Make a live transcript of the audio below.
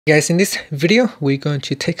Guys, in this video we're going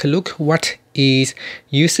to take a look what is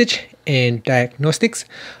usage and diagnostics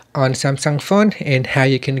on Samsung phone and how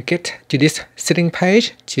you can get to this setting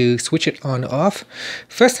page to switch it on or off.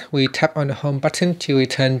 First, we tap on the home button to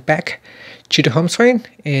return back to the home screen,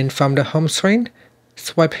 and from the home screen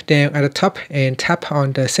swipe down at the top and tap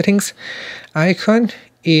on the settings icon.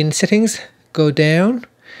 In settings, go down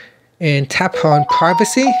and tap on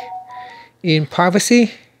privacy. In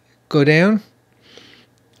privacy, go down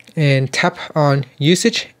and tap on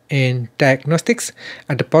usage and diagnostics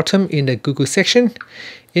at the bottom in the Google section.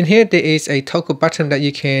 In here there is a toggle button that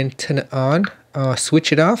you can turn it on or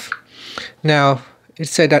switch it off. Now it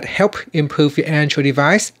said that help improve your Android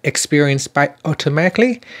device experience by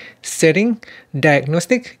automatically setting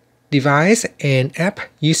diagnostic device and app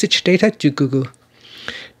usage data to Google.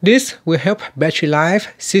 This will help battery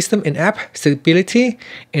life, system and app stability,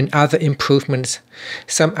 and other improvements.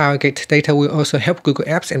 Some aggregate data will also help Google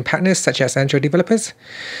apps and partners such as Android developers.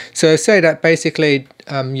 So say that basically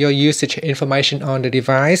your usage information on the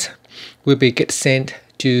device will be get sent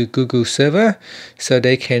to Google server so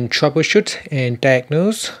they can troubleshoot and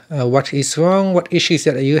diagnose what is wrong, what issues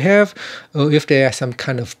that you have, or if there are some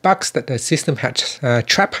kind of bugs that the system has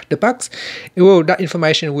trapped the bugs. That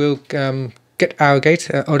information will get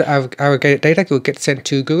aggregated, or the aggregated data will get sent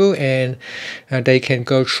to Google, and they can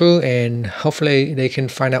go through and hopefully they can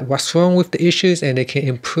find out what's wrong with the issues, and they can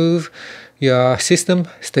improve your system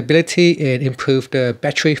stability and improve the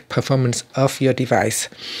battery performance of your device.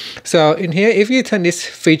 So in here, if you turn this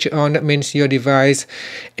feature on, that means your device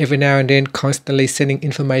every now and then constantly sending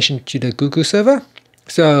information to the Google server.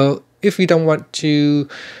 So if you don't want to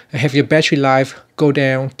have your battery life go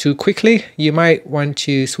down too quickly, you might want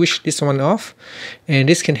to switch this one off, and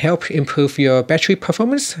this can help improve your battery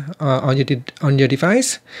performance on your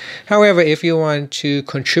device. However, if you want to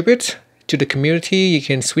contribute to the community, you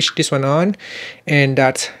can switch this one on, and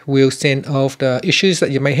that will send all of the issues that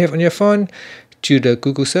you might have on your phone to the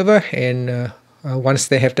Google server, and once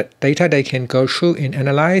they have that data, they can go through and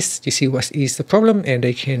analyze to see what is the problem, and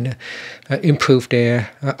they can improve their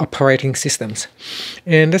operating systems.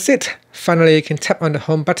 And that's it. Finally, you can tap on the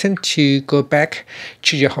home button to go back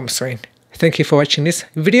to your home screen. Thank you for watching this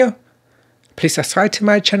video. Please subscribe to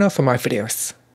my channel for more videos.